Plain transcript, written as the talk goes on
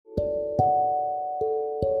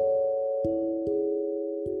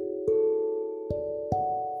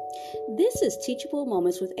This is Teachable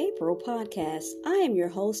Moments with April podcast. I am your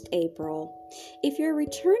host, April. If you're a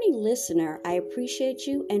returning listener, I appreciate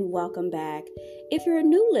you and welcome back. If you're a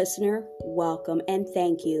new listener, welcome and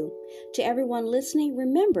thank you. To everyone listening,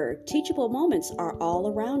 remember, teachable moments are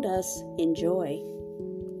all around us. Enjoy.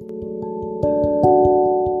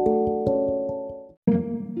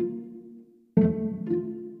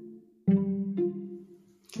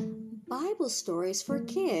 Bible Stories for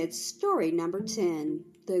Kids, story number 10,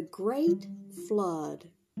 The Great Flood.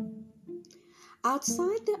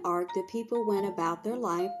 Outside the ark, the people went about their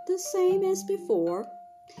life the same as before.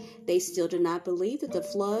 They still did not believe that the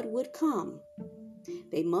flood would come.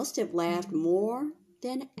 They must have laughed more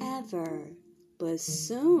than ever. But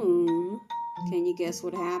soon, can you guess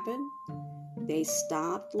what happened? They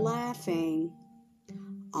stopped laughing.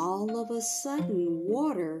 All of a sudden,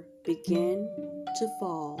 water began to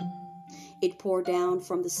fall. It poured down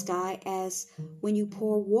from the sky as when you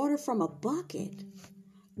pour water from a bucket.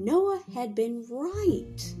 Noah had been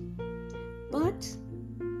right. But,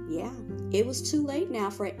 it was too late now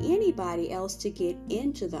for anybody else to get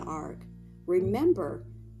into the ark. Remember,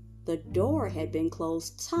 the door had been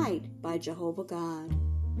closed tight by Jehovah God.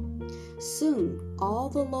 Soon, all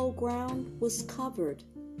the low ground was covered.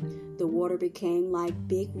 The water became like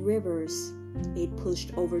big rivers. It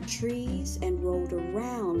pushed over trees and rolled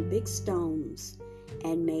around big stones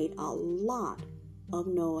and made a lot of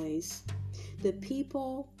noise. The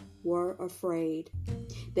people were afraid.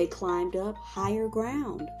 They climbed up higher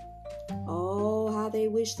ground. Oh, how they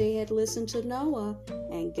wished they had listened to Noah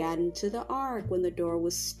and got into the ark when the door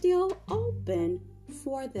was still open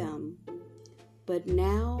for them. But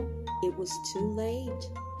now it was too late.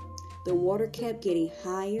 The water kept getting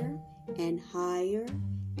higher and higher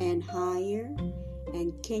and higher.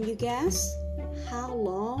 And can you guess how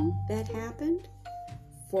long that happened?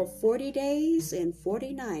 For 40 days and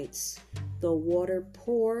 40 nights, the water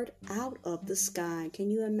poured out of the sky. Can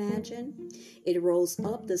you imagine? It rose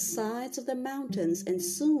up the sides of the mountains, and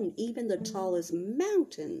soon even the tallest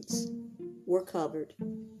mountains were covered.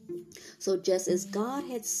 So just as God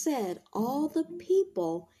had said, all the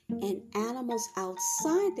people and animals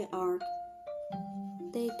outside the ark,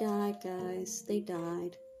 they died, guys. They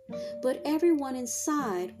died. But everyone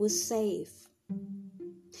inside was safe.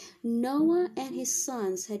 Noah and his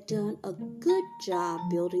sons had done a good job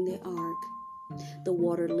building the ark. The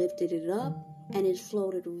water lifted it up and it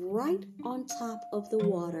floated right on top of the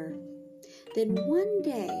water. Then one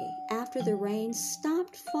day, after the rain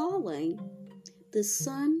stopped falling, the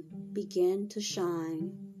sun began to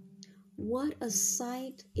shine. What a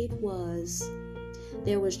sight it was!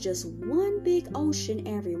 There was just one big ocean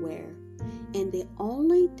everywhere, and the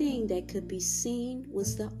only thing that could be seen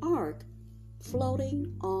was the ark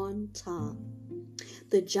floating on top.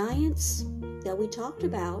 The giants that we talked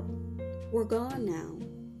about were gone now.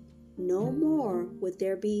 No more would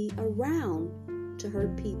there be around to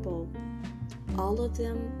hurt people. All of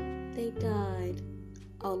them, they died,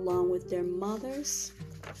 along with their mothers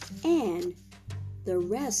and the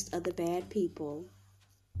rest of the bad people.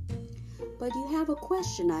 But you have a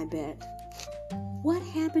question, I bet. What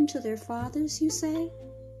happened to their fathers, you say?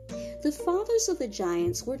 The fathers of the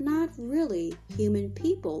giants were not really human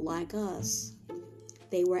people like us.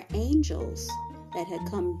 They were angels that had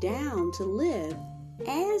come down to live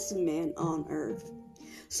as men on earth.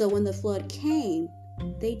 So when the flood came,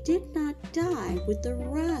 they did not die with the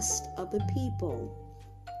rest of the people.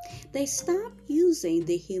 They stopped using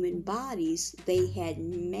the human bodies they had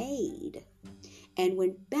made and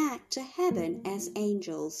went back to heaven as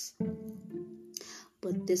angels.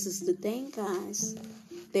 But this is the thing, guys.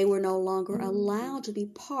 They were no longer allowed to be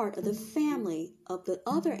part of the family of the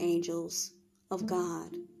other angels of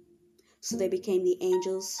God. So they became the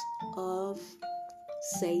angels of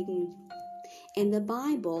Satan. In the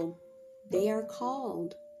Bible, they are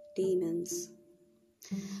called demons.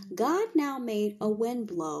 God now made a wind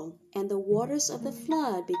blow, and the waters of the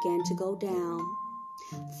flood began to go down.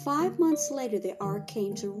 5 months later, the ark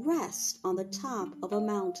came to rest on the top of a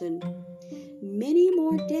mountain. Many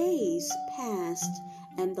more days passed,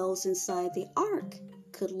 and those inside the ark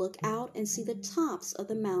could look out and see the tops of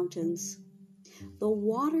the mountains. The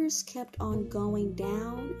waters kept on going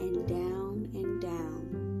down and down and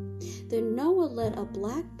down. Then Noah let a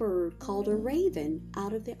black bird called a raven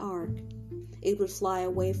out of the ark. It would fly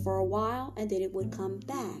away for a while and then it would come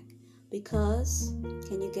back. Because,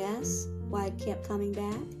 can you guess why it kept coming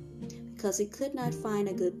back? Because it could not find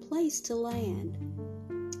a good place to land.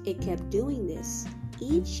 It kept doing this.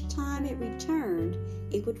 Each time it returned,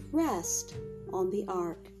 it would rest on the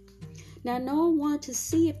ark. Now Noah wanted to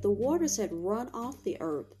see if the waters had run off the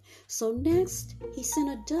earth. So next, he sent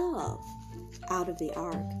a dove out of the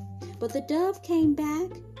ark. But the dove came back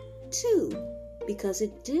too, because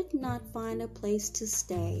it did not find a place to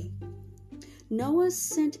stay. Noah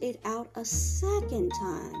sent it out a second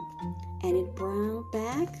time, and it brought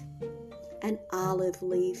back an olive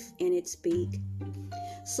leaf in its beak.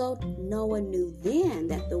 So Noah knew then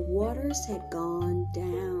that the waters had gone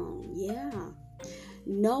down. Yeah.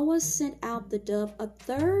 Noah sent out the dove a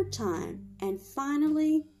third time, and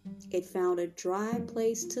finally it found a dry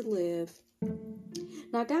place to live.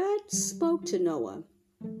 Now God spoke to Noah,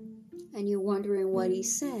 and you're wondering what he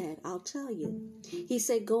said. I'll tell you. He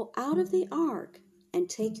said, "Go out of the ark and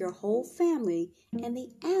take your whole family and the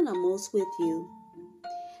animals with you."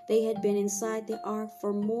 They had been inside the ark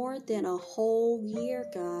for more than a whole year,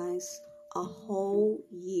 guys. A whole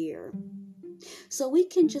year. So we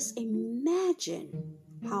can just imagine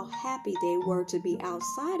how happy they were to be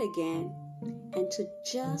outside again and to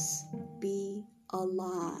just be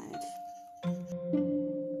alive.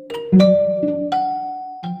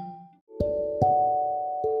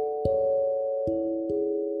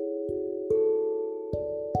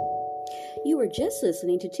 You were just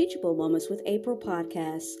listening to Teachable Moments with April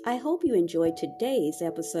podcasts. I hope you enjoyed today's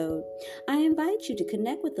episode. I invite you to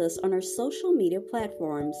connect with us on our social media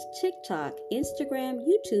platforms, TikTok, Instagram,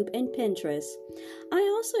 YouTube, and Pinterest. I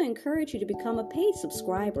also encourage you to become a paid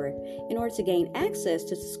subscriber in order to gain access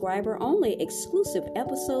to subscriber-only exclusive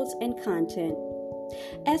episodes and content.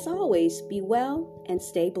 As always, be well and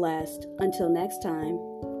stay blessed. Until next time.